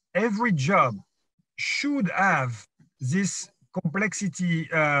that every job should have this complexity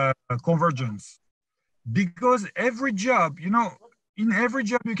convergence, because every job, in every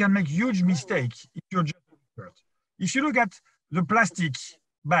job, you can make huge mistakes if you're just an expert. If you look at the plastic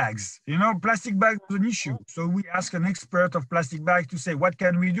bags, plastic bags was an issue. So we ask an expert of plastic bags to say, what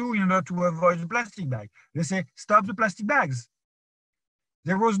can we do in order to avoid the plastic bag? They say, stop the plastic bags.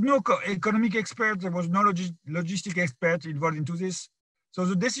 There was no economic expert, there was no logistic expert involved into this. So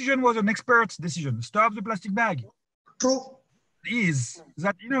the decision was an expert's decision. Stop the plastic bag. True. Is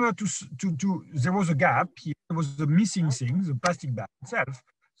that in order to there was a gap here, there was a missing thing, the plastic bag itself.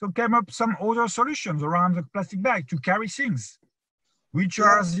 So came up some other solutions around the plastic bag to carry things, which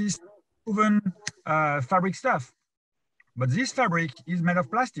are this proven fabric stuff. But this fabric is made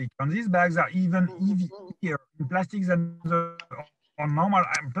of plastic, and these bags are even heavier in plastic than on normal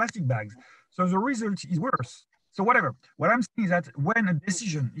plastic bags. So the result is worse. So whatever. What I'm saying is that when a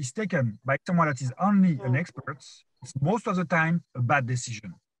decision is taken by someone that is only an expert, it's most of the time a bad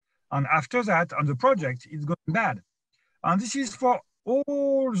decision. And after that, on the project, it's going bad. And this is for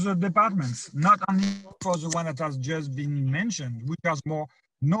all the departments, not only for the one that has just been mentioned, which are more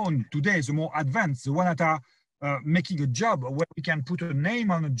known today, the more advanced, the one that are making a job where we can put a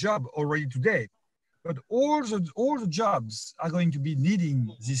name on a job already today. But all the jobs are going to be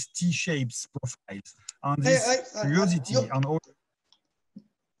needing these T-shapes profiles and this curiosity and all.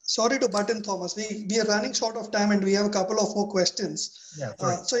 Sorry to butt in, Thomas. We are running short of time and we have a couple of more questions. Yeah,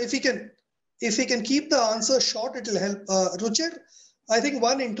 so if we can keep the answer short, it will help. Ruchir, I think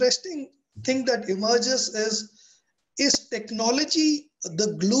one interesting thing that emerges is technology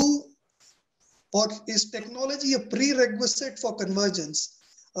the glue, or is technology a prerequisite for convergence?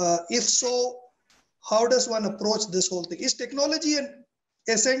 If so, how does one approach this whole thing? Is technology an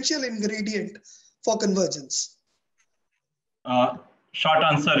essential ingredient for convergence? Short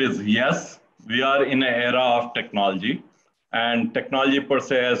answer is yes. We are in an era of technology, and technology per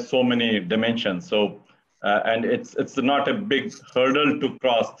se has so many dimensions. So, and it's not a big hurdle to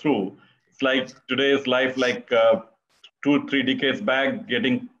cross through. It's like today's life, like 2-3 decades back,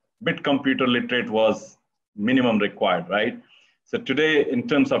 getting bit computer literate was minimum required, right? So today, in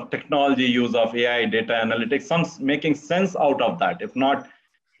terms of technology, use of AI, data analytics, some making sense out of that. If not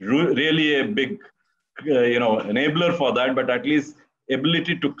really a big, enabler for that, but at least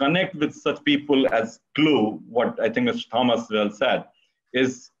ability to connect with such people as glue, what I think Mr. Thomas well said,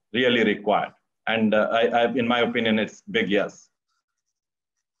 is really required. And in my opinion, it's big yes.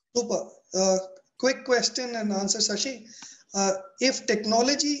 Super. Quick question and answer, Sashi. If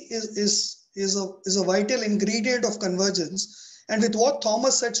technology is a vital ingredient of convergence, and with what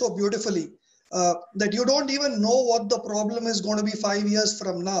Thomas said so beautifully, that you don't even know what the problem is going to be 5 years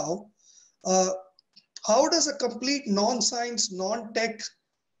from now, how does a complete non-science, non-tech,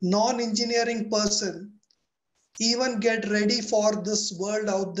 non-engineering person even get ready for this world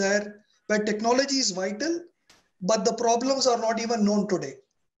out there where technology is vital, but the problems are not even known today?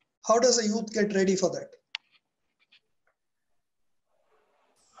 How does a youth get ready for that?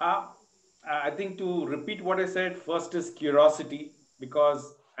 I think to repeat what I said, first is curiosity,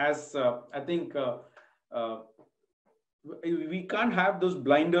 because as I think we can't have those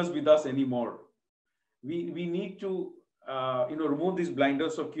blinders with us anymore. We need to remove these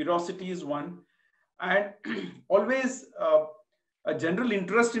blinders. So curiosity is one, and always a general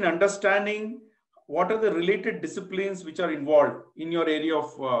interest in understanding what are the related disciplines which are involved in your area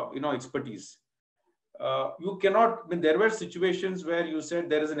of expertise. You cannot, there were situations where you said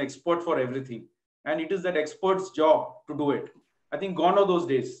there is an expert for everything, and it is that expert's job to do it. I think gone are those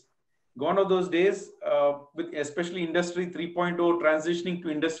days. Gone are those days, with especially Industry 3.0 transitioning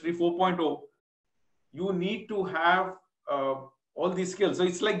to Industry 4.0. You need to have all these skills. So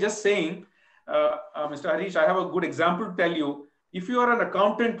it's like just saying, Mr. Harish, I have a good example to tell you. If you are an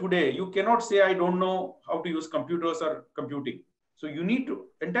accountant today, you cannot say, I don't know how to use computers or computing. So you need to,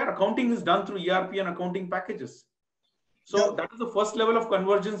 entire accounting is done through ERP and accounting packages. So that is the first level of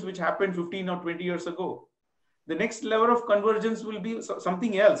convergence which happened 15 or 20 years ago. The next level of convergence will be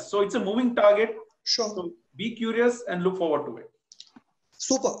something else. So it's a moving target. Sure. So be curious and look forward to it.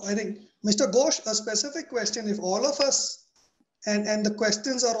 Super. I think, Mr. Ghosh, a specific question, if all of us, and the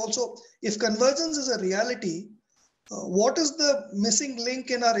questions are also, if convergence is a reality, what is the missing link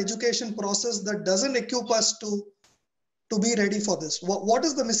in our education process that doesn't equip us to be ready for this? What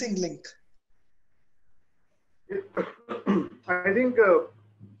is the missing link? I think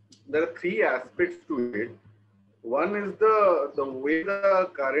there are three aspects to it. One is the way the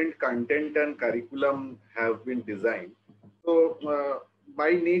current content and curriculum have been designed. So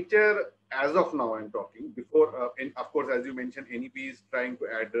by nature, as of now, I'm talking before, and of course, as you mentioned, NEP is trying to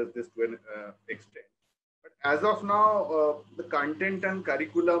address this to an extent. But as of now, the content and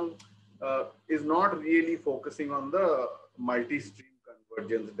curriculum is not really focusing on the multi-stream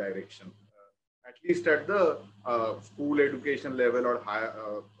convergence direction, at least at the school education level or higher,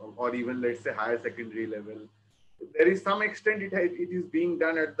 or even let's say higher secondary level. There is some extent it is being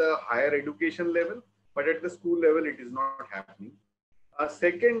done at the higher education level, but at the school level it is not happening.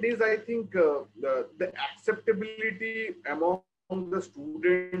 Second is, I think, the acceptability among the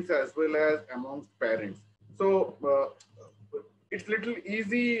students as well as amongst parents. So it's little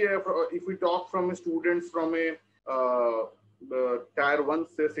easy if we talk from students from a the tier 1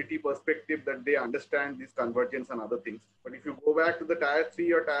 city perspective, that they understand this convergence and other things. But if you go back to the tier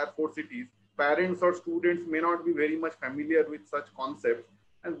 3 or tier 4 cities, parents or students may not be very much familiar with such concepts,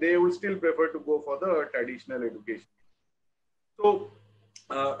 and they will still prefer to go for the traditional education. So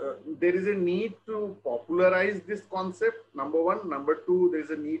there is a need to popularize this concept, number one. Number two, there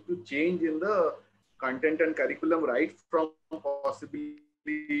is a need to change in the content and curriculum right from possibly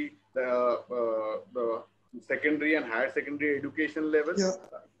the secondary and higher secondary education level. Yeah.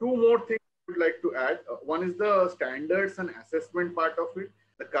 Two more things I would like to add. One is the standards and assessment part of it.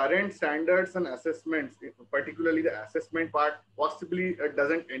 The current standards and assessments, particularly the assessment part, possibly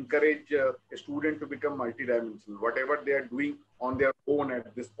doesn't encourage a student to become multidimensional. Whatever they are doing on their own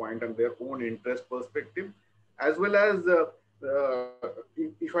at this point and their own interest perspective, as well as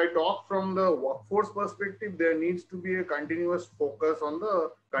if I talk from the workforce perspective, there needs to be a continuous focus on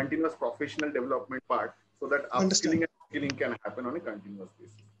the continuous professional development part, so that upskilling and skilling can happen on a continuous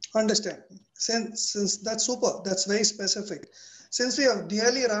basis. Understand. Since that's super, that's very specific. Since we have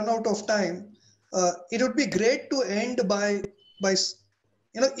nearly run out of time, it would be great to end by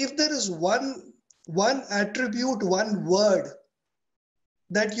if there is one attribute, one word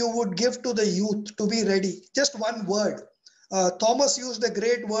that you would give to the youth to be ready, just one word. Thomas used a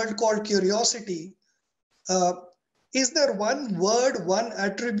great word called curiosity. Is there one word, one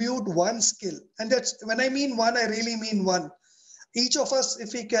attribute, one skill? And that's, when I mean one, I really mean one. Each of us,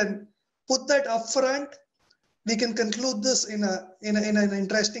 if we can put that up front, we can conclude this in an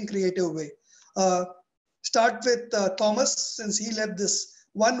interesting, creative way. Start with Thomas, since he led this.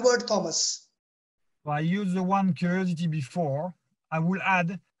 One word, Thomas. I used the one curiosity before. I will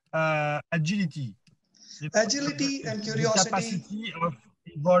add agility. Agility and curiosity. The capacity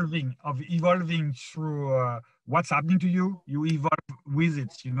of evolving through what's happening to you. You evolve with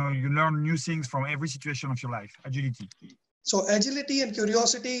it. You learn new things from every situation of your life. Agility. So agility and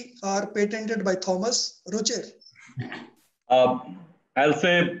curiosity are patented by Thomas. Ruchir? I'll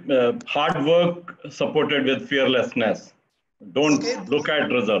say hard work supported with fearlessness. Don't look at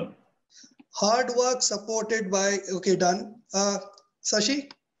result. Hard work supported by, okay, done.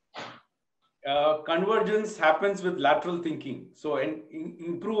 Sashi? Convergence happens with lateral thinking. So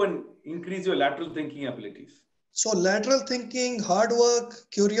improve and increase your lateral thinking abilities. So lateral thinking, hard work,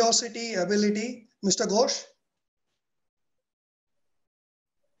 curiosity, ability. Mr. Ghosh?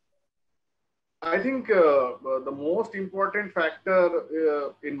 I think the most important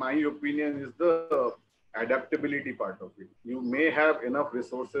factor, in my opinion, is the adaptability part of it. You may have enough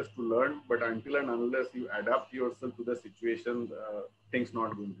resources to learn, but until and unless you adapt yourself to the situation, things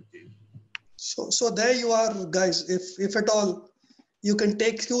not going to change. So there you are, guys. If at all, you can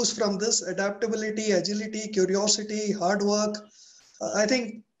take cues from this: adaptability, agility, curiosity, hard work. I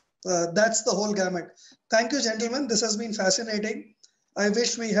think that's the whole gamut. Thank you, gentlemen. This has been fascinating. I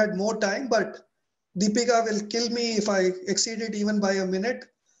wish we had more time, but Deepika will kill me if I exceed it even by a minute.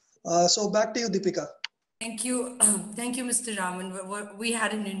 So back to you, Deepika. Thank you. Thank you, Mr. Raman. We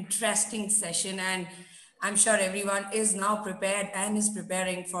had an interesting session, and I'm sure everyone is now prepared and is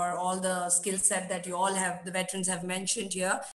preparing for all the skill set that you all have, the veterans have mentioned here.